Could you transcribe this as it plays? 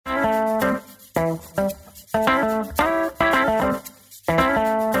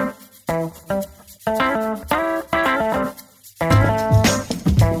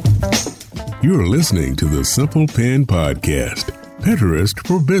the Simple Pin Podcast, Pinterest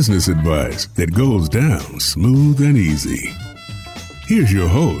for business advice that goes down smooth and easy. Here's your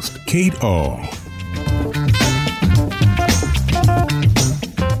host, Kate Ahl.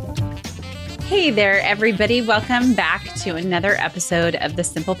 Hey there, everybody. Welcome back to another episode of the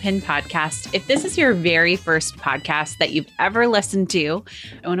Simple Pin Podcast. If this is your very first podcast that you've ever listened to,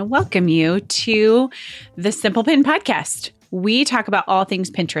 I want to welcome you to the Simple Pin Podcast. We talk about all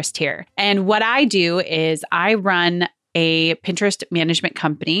things Pinterest here. And what I do is I run a Pinterest management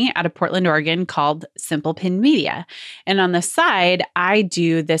company out of Portland, Oregon called Simple Pin Media. And on the side, I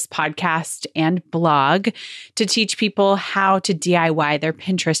do this podcast and blog to teach people how to DIY their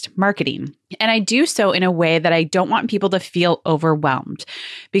Pinterest marketing. And I do so in a way that I don't want people to feel overwhelmed,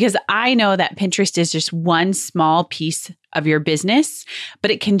 because I know that Pinterest is just one small piece of your business,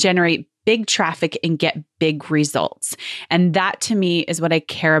 but it can generate big traffic and get big results. And that to me is what I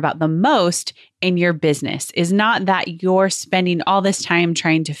care about the most in your business, is not that you're spending all this time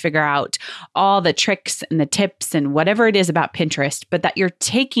trying to figure out all the tricks and the tips and whatever it is about Pinterest, but that you're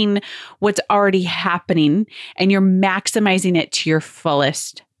taking what's already happening and you're maximizing it to your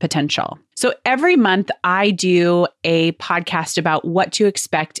fullest potential. So every month I do a podcast about what to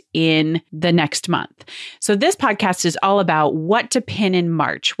expect in the next month. So this podcast is all about what to pin in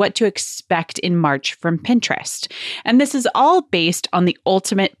March, what to expect in March from Pinterest. And this is all based on the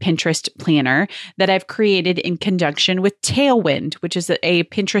Ultimate Pinterest Planner that I've created in conjunction with Tailwind, which is a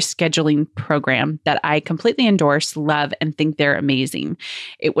Pinterest scheduling program that I completely endorse, love, and think they're amazing.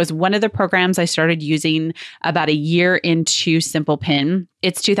 It was one of the programs I started using about a year into Simple Pin.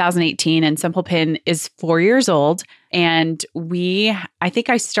 It's 2018 and Simple Pin is 4 years old. And I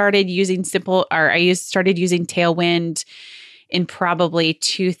started using started using Tailwind in probably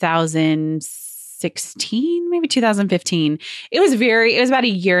 2016, maybe 2015. It was about a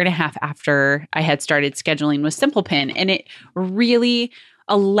year and a half after I had started scheduling with Simple Pin. And it really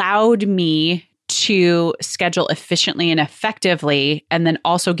allowed me to schedule efficiently and effectively, and then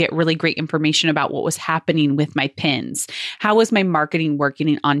also get really great information about what was happening with my pins. How was my marketing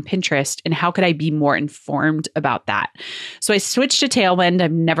working on Pinterest, and how could I be more informed about that? So I switched to Tailwind.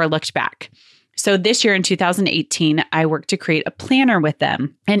 I've never looked back. So this year in 2018, I worked to create a planner with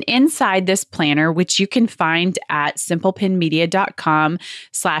them. And inside this planner, which you can find at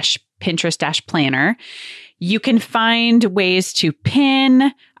simplepinmedia.com/Pinterest-planner, you can find ways to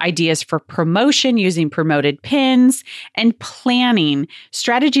pin, ideas for promotion using promoted pins, and planning,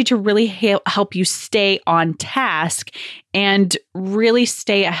 strategy to really help you stay on task and really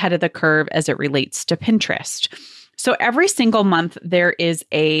stay ahead of the curve as it relates to Pinterest. So every single month, there is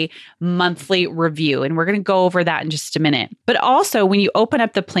a monthly review, and we're going to go over that in just a minute. But also, when you open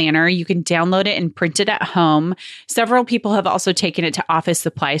up the planner, you can download it and print it at home. Several people have also taken it to office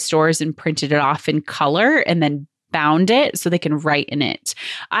supply stores and printed it off in color and then bound it so they can write in it.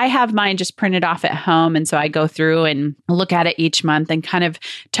 I have mine just printed off at home. And so I go through and look at it each month and kind of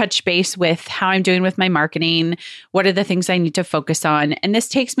touch base with how I'm doing with my marketing. What are the things I need to focus on? And this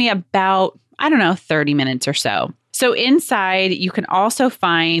takes me about, 30 minutes or so. So inside, you can also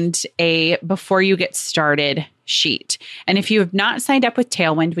find a before you get started sheet. And if you have not signed up with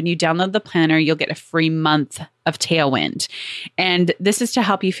Tailwind, when you download the planner, you'll get a free month of Tailwind. And this is to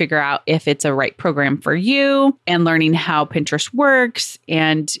help you figure out if it's a right program for you and learning how Pinterest works.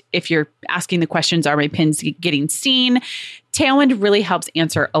 And if you're asking the questions, are my pins getting seen? Tailwind really helps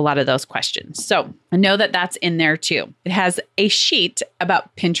answer a lot of those questions. So I know that that's in there too. It has a sheet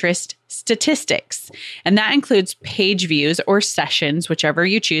about Pinterest statistics, and that includes page views or sessions, whichever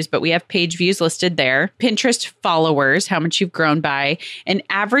you choose, but we have page views listed there, Pinterest followers, how much you've grown by, and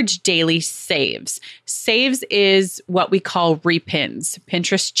average daily saves. Saves is what we call repins.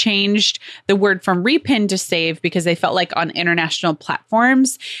 Pinterest changed the word from repin to save because they felt like on international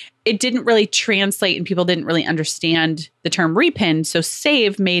platforms, it didn't really translate and people didn't really understand the term repin. So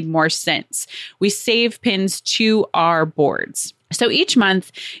save made more sense. We save pins to our boards. So each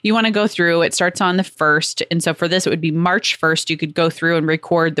month you want to go through, it starts on the 1st. And so for this, it would be March 1st. You could go through and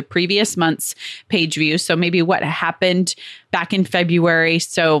record the previous month's page views. So maybe what happened back in February.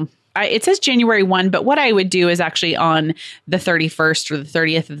 So it says January 1, but what I would do is actually on the 31st or the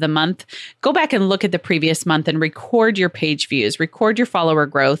 30th of the month, go back and look at the previous month and record your page views, record your follower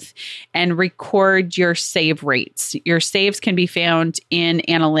growth, and record your save rates. Your saves can be found in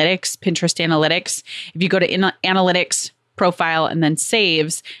analytics, Pinterest analytics. If you go to analytics, profile, and then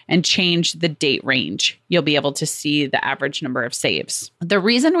saves and change the date range, you'll be able to see the average number of saves. The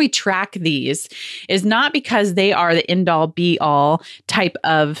reason we track these is not because they are the end all be all type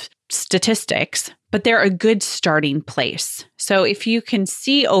of statistics, but they're a good starting place. So if you can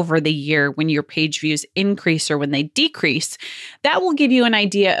see over the year when your page views increase or when they decrease, that will give you an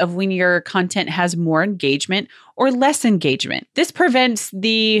idea of when your content has more engagement or less engagement. This prevents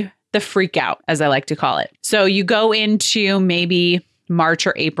the freak out, as I like to call it. So you go into maybe March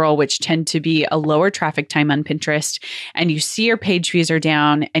or April, which tend to be a lower traffic time on Pinterest, and you see your page views are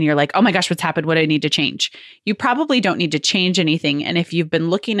down and you're like, oh my gosh, what's happened? What do I need to change? You probably don't need to change anything. And if you've been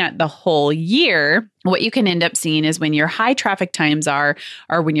looking at the whole year, what you can end up seeing is when your high traffic times are,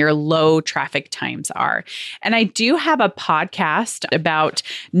 or when your low traffic times are. And I do have a podcast about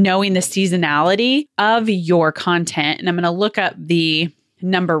knowing the seasonality of your content. And I'm going to look up the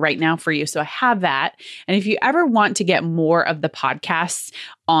number right now for you. So I have that. And if you ever want to get more of the podcasts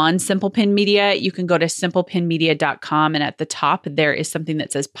on Simple Pin Media, you can go to simplepinmedia.com. And at the top, there is something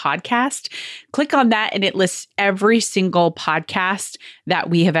that says podcast. Click on that and it lists every single podcast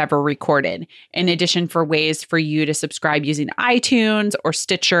that we have ever recorded. In addition, for ways for you to subscribe using iTunes or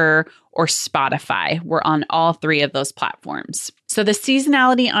Stitcher or Spotify. We're on all three of those platforms. So the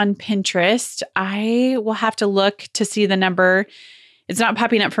seasonality on Pinterest, I will have to look to see the number. It's not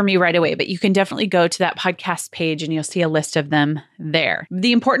popping up for me right away, but you can definitely go to that podcast page and you'll see a list of them there.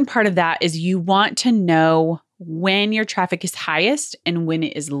 The important part of that is you want to know when your traffic is highest and when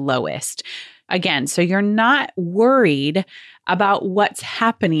it is lowest. Again, so you're not worried about what's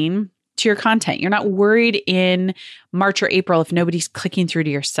happening to your content. You're not worried in March or April if nobody's clicking through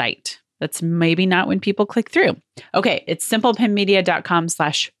to your site. That's maybe not when people click through. Okay, it's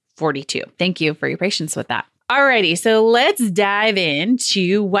simplepinmedia.com/42. Thank you for your patience with that. Alrighty, so let's dive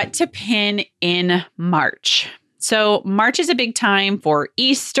into what to pin in March. So March is a big time for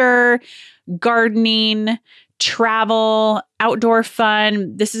Easter, gardening, travel, outdoor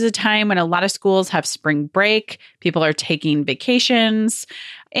fun. This is a time when a lot of schools have spring break. People are taking vacations.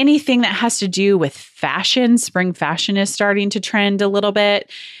 Anything that has to do with fashion, spring fashion is starting to trend a little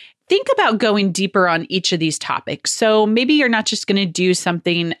bit. Think about going deeper on each of these topics. So maybe you're not just going to do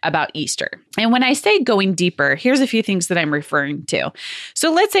something about Easter. And when I say going deeper, here's a few things that I'm referring to.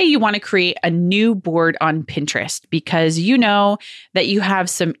 So let's say you want to create a new board on Pinterest because you know that you have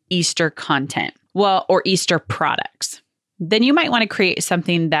some Easter content, or Easter products. Then you might want to create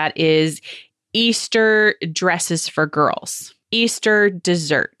something that is Easter dresses for girls, Easter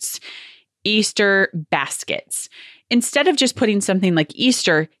desserts, Easter baskets. Instead of just putting something like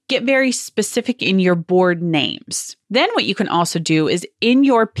Easter, get very specific in your board names. Then what you can also do is in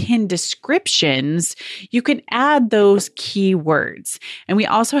your pin descriptions, you can add those keywords. And we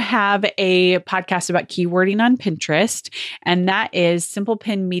also have a podcast about keywording on Pinterest, and that is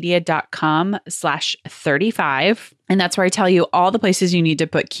simplepinmedia.com/35. And that's where I tell you all the places you need to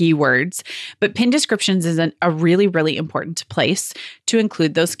put keywords. But pin descriptions is a really, really important place to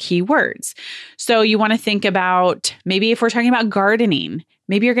include those keywords. So you want to think about, maybe if we're talking about gardening,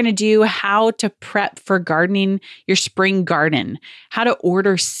 maybe you're going to do how to prep for gardening your spring garden, how to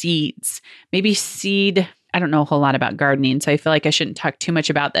order seeds, maybe seed. I don't know a whole lot about gardening, so I feel like I shouldn't talk too much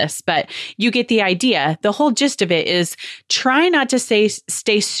about this, but you get the idea. The whole gist of it is try not to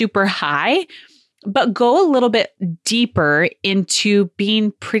stay super high, but go a little bit deeper into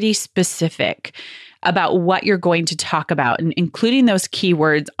being pretty specific about what you're going to talk about, and including those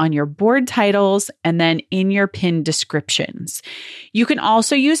keywords on your board titles and then in your pin descriptions. You can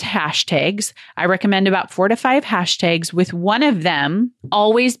also use hashtags. I recommend about 4 to 5 hashtags, with one of them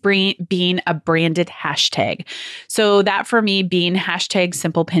always being a branded hashtag. So that for me being hashtag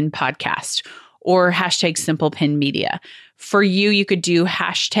Simple Pin Podcast or hashtag Simple Pin Media. For you, you could do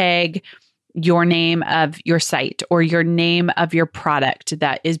hashtag your name of your site or your name of your product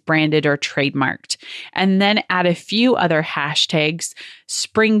that is branded or trademarked. And then add a few other hashtags: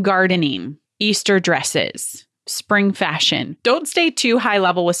 spring gardening, Easter dresses, spring fashion. Don't stay too high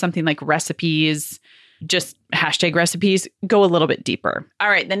level with something like recipes, just hashtag recipes. Go a little bit deeper. All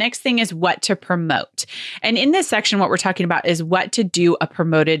right, the next thing is what to promote. And in this section, what we're talking about is what to do a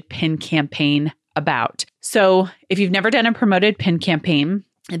promoted pin campaign about. So if you've never done a promoted pin campaign,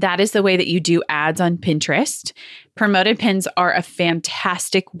 that is the way that you do ads on Pinterest. Promoted pins are a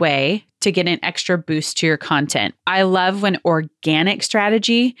fantastic way to get an extra boost to your content. I love when organic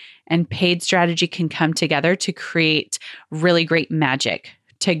strategy and paid strategy can come together to create really great magic,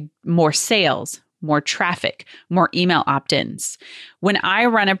 to more sales, more traffic, more email opt-ins. When I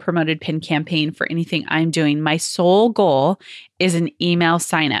run a promoted pin campaign for anything I'm doing, my sole goal is an email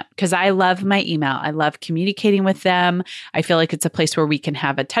sign up because I love my email. I love communicating with them. I feel like it's a place where we can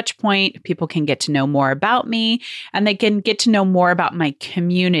have a touch point. People can get to know more about me and they can get to know more about my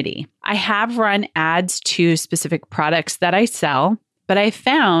community. I have run ads to specific products that I sell, but I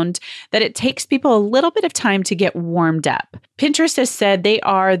found that it takes people a little bit of time to get warmed up. Pinterest has said they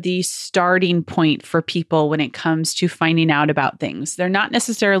are the starting point for people when it comes to finding out about things. They're not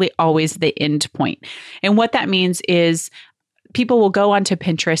necessarily always the end point. And what that means is people will go onto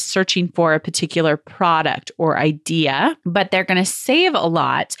Pinterest searching for a particular product or idea, but they're going to save a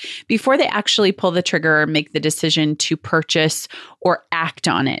lot before they actually pull the trigger or make the decision to purchase or act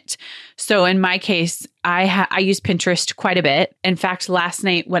on it. So in my case, I use Pinterest quite a bit. In fact, last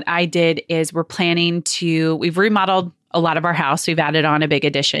night, what I did is we've remodeled a lot of our house. We've added on a big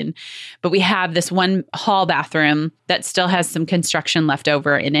addition, but we have this one hall bathroom that still has some construction left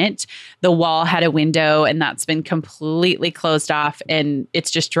over in it. The wall had a window and that's been completely closed off and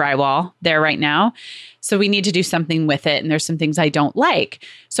it's just drywall there right now. So we need to do something with it. And there's some things I don't like.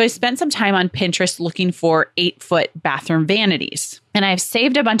 So I spent some time on Pinterest looking for 8-foot bathroom vanities. And I've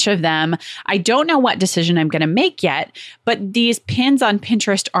saved a bunch of them. I don't know what decision I'm going to make yet, but these pins on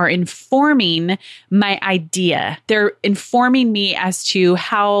Pinterest are informing my idea. They're informing me as to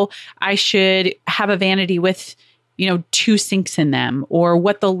how I should have a vanity with 2 sinks in them, or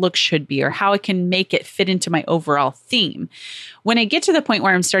what the look should be, or how I can make it fit into my overall theme. When I get to the point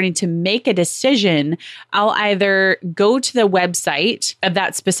where I'm starting to make a decision, I'll either go to the website of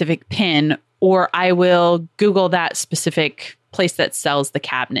that specific pin, or I will Google that specific place that sells the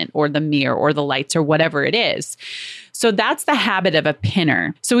cabinet or the mirror or the lights or whatever it is. So that's the habit of a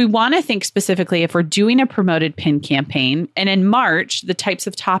pinner. So we want to think specifically if we're doing a promoted pin campaign. And in March, the types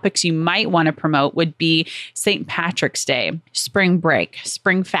of topics you might want to promote would be St. Patrick's Day, spring break,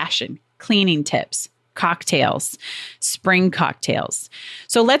 spring fashion, cleaning tips, cocktails, spring cocktails.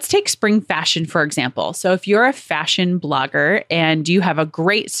 So let's take spring fashion, for example. So if you're a fashion blogger and you have a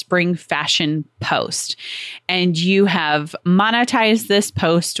great spring fashion post and you have monetized this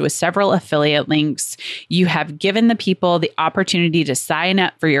post with several affiliate links, you have given the people the opportunity to sign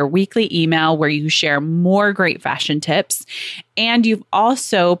up for your weekly email where you share more great fashion tips, and you've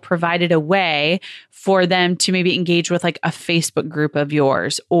also provided a way for them to maybe engage with like a Facebook group of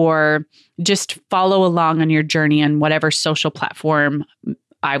yours, or just follow along on your journey on whatever social platform.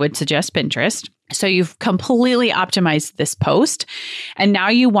 I would suggest Pinterest. So you've completely optimized this post, and now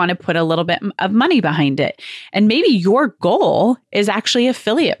you want to put a little bit of money behind it. And maybe your goal is actually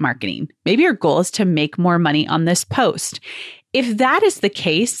affiliate marketing. Maybe your goal is to make more money on this post. If that is the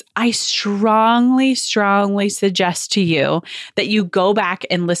case, I strongly suggest to you that you go back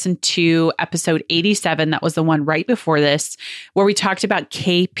and listen to episode 87. That was the one right before this, where we talked about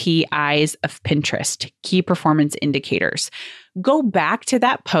KPIs of Pinterest, key performance indicators. Go back to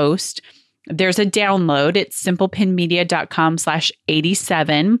that post. There's a download. It's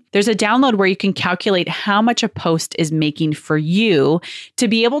simplepinmedia.com/87. There's a download where you can calculate how much a post is making for you to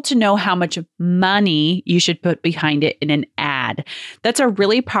be able to know how much money you should put behind it in an ad. That's a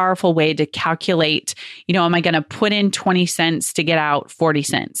really powerful way to calculate, am I going to put in 20 cents to get out 40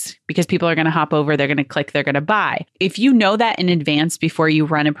 cents? Because people are going to hop over, they're going to click, they're going to buy. If you know that in advance before you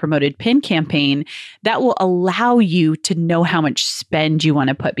run a promoted pin campaign, that will allow you to know how much spend you want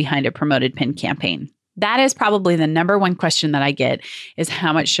to put behind a promoted pin campaign. That is probably the number one question that I get is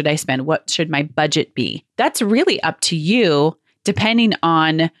how much should I spend? What should my budget be? That's really up to you, depending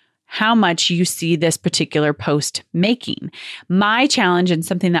on how much you see this particular post making. My challenge, and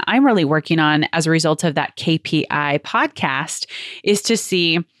something that I'm really working on as a result of that KPI podcast, is to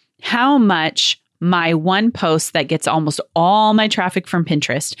see how much my one post that gets almost all my traffic from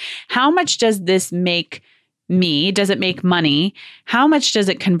Pinterest, how much does this make me? Does it make money? How much does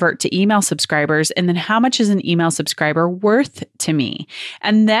it convert to email subscribers? And then how much is an email subscriber worth to me?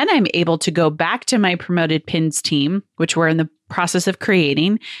 And then I'm able to go back to my promoted pins team, which we're in the process of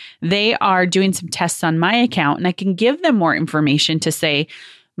creating. They are doing some tests on my account, and I can give them more information to say,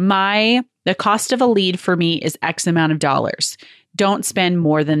 the cost of a lead for me is X amount of dollars. Don't spend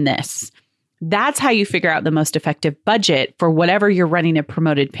more than this. That's how you figure out the most effective budget for whatever you're running a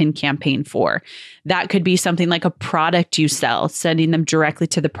promoted pin campaign for. That could be something like a product you sell, sending them directly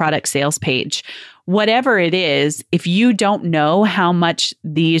to the product sales page. Whatever it is, if you don't know how much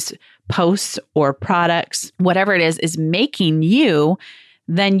these posts or products, whatever it is making you,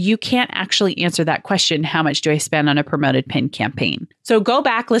 then you can't actually answer that question, how much do I spend on a promoted pin campaign? So go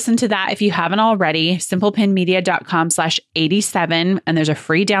back, listen to that if you haven't already, simplepinmedia.com/87. And there's a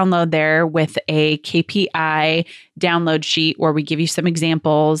free download there with a KPI download sheet where we give you some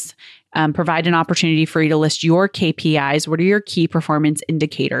examples, provide an opportunity for you to list your KPIs. What are your key performance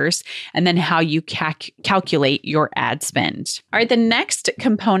indicators? And then how you calculate your ad spend. All right, the next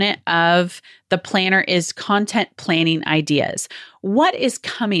component of the planner is content planning ideas. What is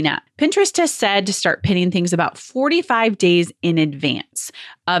coming up? Pinterest has said to start pinning things about 45 days in advance. advance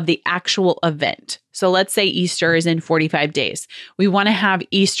of the actual event. So let's say Easter is in 45 days. We want to have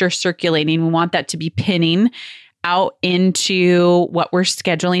Easter circulating. We want that to be pinning out into what we're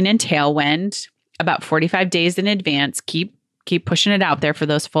scheduling in Tailwind about 45 days in advance. Keep pushing it out there for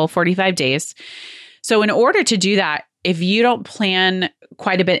those full 45 days. So in order to do that, if you don't plan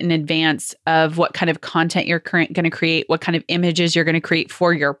quite a bit in advance of what kind of content you're going to create, what kind of images you're going to create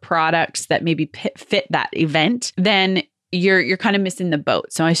for your products that maybe fit that event, then you're kind of missing the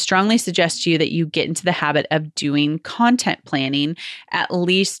boat. So I strongly suggest to you that you get into the habit of doing content planning at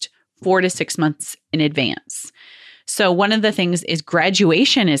least 4 to 6 months in advance. So one of the things is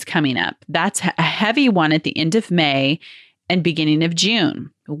graduation is coming up. That's a heavy one at the end of May and beginning of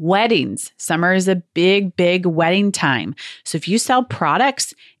June. Weddings. Summer is a big, big wedding time. So if you sell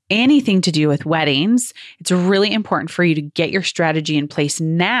products, anything to do with weddings, it's really important for you to get your strategy in place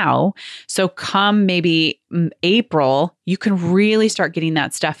now. So come maybe April, you can really start getting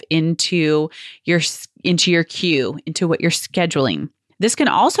that stuff into your queue, into what you're scheduling. This can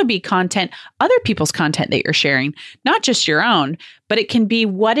also be content, other people's content that you're sharing, not just your own, but it can be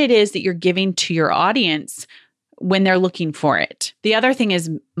what it is that you're giving to your audience when they're looking for it. The other thing is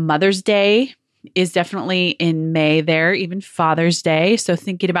Mother's Day is definitely in May there, even Father's Day. So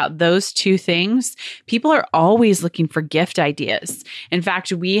thinking about those two things, people are always looking for gift ideas. In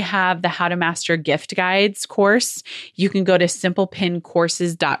fact, we have the How to Master Gift Guides course. You can go to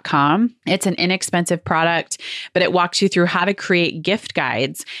simplepincourses.com. It's an inexpensive product, but it walks you through how to create gift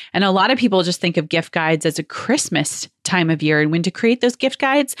guides. And a lot of people just think of gift guides as a Christmas time of year and when to create those gift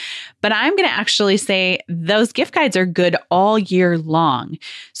guides. But I'm going to actually say those gift guides are good all year long.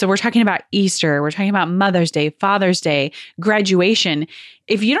 So we're talking about Easter, we're talking about Mother's Day, Father's Day, graduation.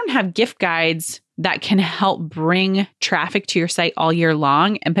 If you don't have gift guides that can help bring traffic to your site all year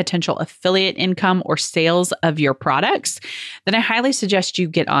long and potential affiliate income or sales of your products, then I highly suggest you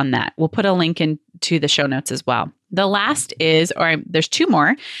get on that. We'll put a link into the show notes as well. The last is, there's two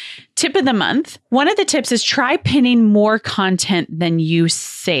more, tip of the month. One of the tips is try pinning more content than you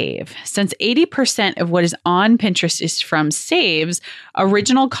save. Since 80% of what is on Pinterest is from saves,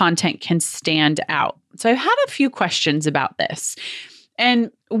 original content can stand out. So I've had a few questions about this.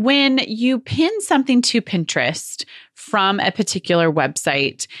 And when you pin something to Pinterest from a particular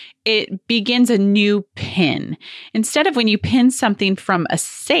website, it begins a new pin. Instead of when you pin something from a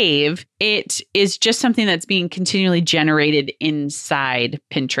save, it is just something that's being continually generated inside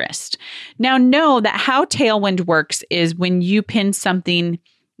Pinterest. Now, know that how Tailwind works is when you pin something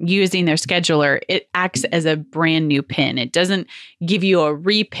using their scheduler, it acts as a brand new pin. It doesn't give you a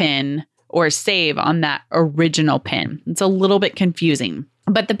repin or a save on that original pin. It's a little bit confusing.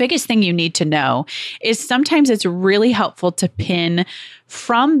 But the biggest thing you need to know is sometimes it's really helpful to pin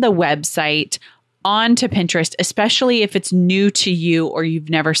from the website onto Pinterest, especially if it's new to you or you've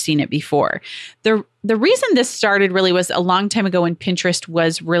never seen it before. The reason this started really was a long time ago when Pinterest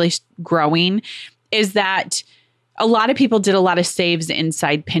was really growing, is that a lot of people did a lot of saves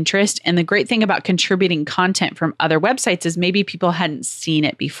inside Pinterest. And the great thing about contributing content from other websites is maybe people hadn't seen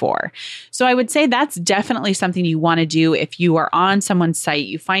it before. So I would say that's definitely something you want to do. If you are on someone's site,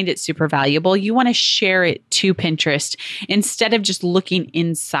 you find it super valuable, you want to share it to Pinterest instead of just looking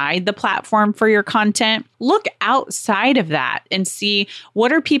inside the platform for your content. Look outside of that and see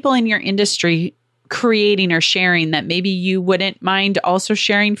what are people in your industry creating or sharing that maybe you wouldn't mind also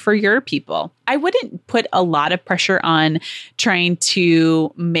sharing for your people. I wouldn't put a lot of pressure on trying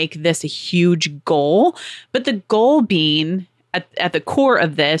to make this a huge goal, but the goal being at the core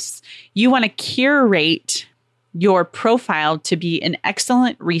of this, you want to curate your profile to be an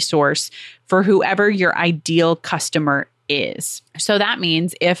excellent resource for whoever your ideal customer is. So that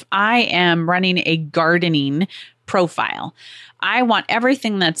means if I am running a gardening profile, I want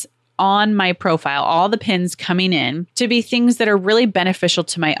everything that's on my profile, all the pins coming in, to be things that are really beneficial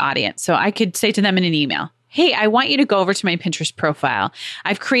to my audience. So I could say to them in an email, hey, I want you to go over to my Pinterest profile.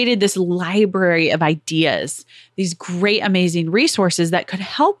 I've created this library of ideas, these great, amazing resources that could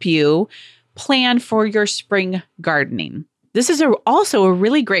help you plan for your spring gardening. This is also a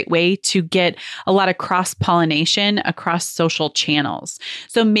really great way to get a lot of cross-pollination across social channels.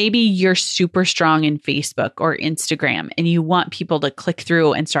 So maybe you're super strong in Facebook or Instagram and you want people to click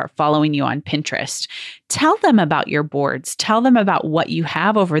through and start following you on Pinterest. Tell them about your boards. Tell them about what you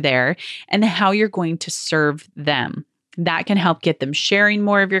have over there and how you're going to serve them. That can help get them sharing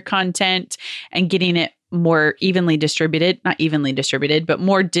more of your content and getting it more evenly distributed, not evenly distributed, but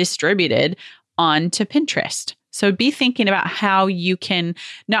more distributed onto Pinterest. So be thinking about how you can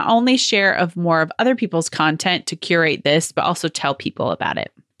not only share of more of other people's content to curate this, but also tell people about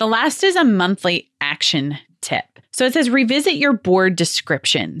it. The last is a monthly action tip. So So it says, revisit your board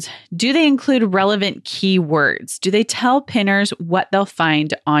descriptions. Do they include relevant keywords? Do they tell pinners what they'll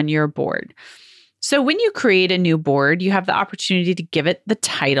find on your board? So when you create a new board, you have the opportunity to give it the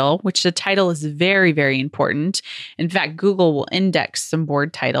title, which the title is very, very important. In fact, Google will index some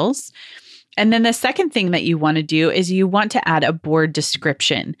board titles. And then the second thing that you want to do is you want to add a board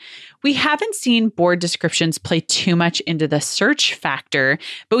description. We haven't seen board descriptions play too much into the search factor,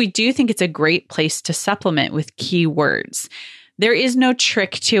 but we do think it's a great place to supplement with keywords. There is no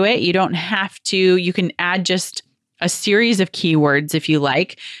trick to it. You don't have to. You can add just a series of keywords if you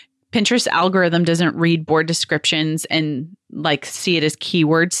like. Pinterest algorithm doesn't read board descriptions and see it as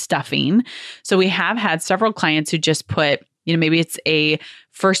keyword stuffing. So we have had several clients who just put, maybe it's a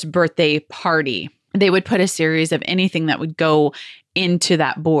first birthday party. They would put a series of anything that would go into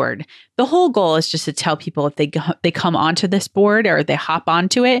that board. The whole goal is just to tell people if they come onto this board or they hop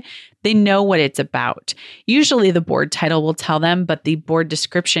onto it, they know what it's about. Usually the board title will tell them, but the board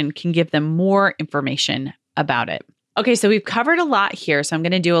description can give them more information about it. Okay, so we've covered a lot here, so I'm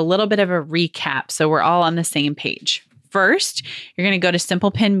going to do a little bit of a recap so we're all on the same page. First, you're going to go to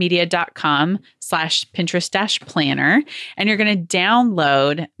simplepinmedia.com/Pinterest-planner, and you're going to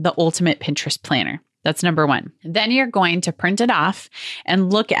download the Ultimate Pinterest Planner. That's number one. Then you're going to print it off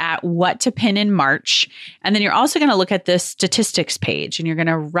and look at what to pin in March. And then you're also going to look at the statistics page, and you're going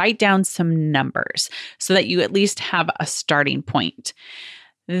to write down some numbers so that you at least have a starting point.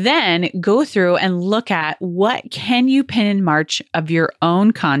 Then go through and look at what can you pin in March of your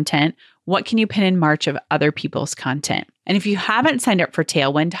own content. What can you pin in March of other people's content? And if you haven't signed up for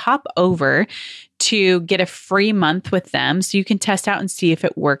Tailwind, hop over to get a free month with them so you can test out and see if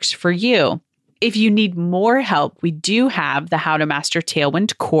it works for you. If you need more help, we do have the How to Master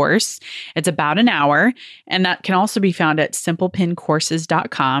Tailwind course. It's about an hour, and that can also be found at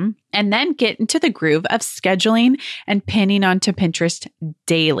simplepincourses.com. And then get into the groove of scheduling and pinning onto Pinterest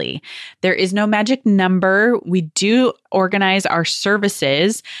daily. There is no magic number. We do organize our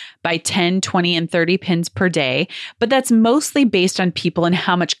services by 10, 20, and 30 pins per day, but that's mostly based on people and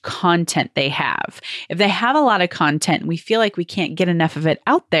how much content they have. If they have a lot of content and we feel like we can't get enough of it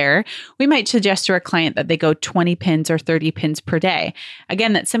out there, we might suggest to our client that they go 20 pins or 30 pins per day.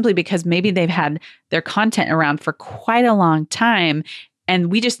 Again, that's simply because maybe they've had their content around for quite a long time,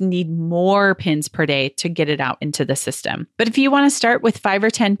 and we just need more pins per day to get it out into the system. But if you want to start with 5 or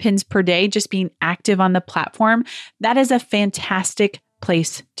 10 pins per day, just being active on the platform, that is a fantastic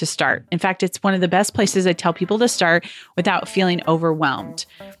place to start. In fact, it's one of the best places I tell people to start without feeling overwhelmed.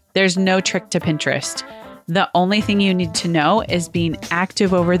 There's no trick to Pinterest. The only thing you need to know is being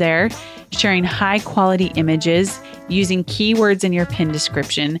active over there, sharing high quality images, using keywords in your pin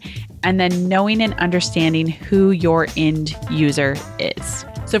description, and then knowing and understanding who your end user is.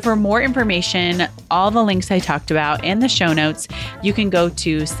 So for more information, all the links I talked about and the show notes, you can go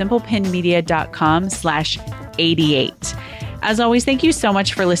to simplepinmedia.com/88. As always, thank you so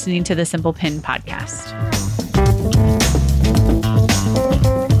much for listening to the Simple Pin podcast.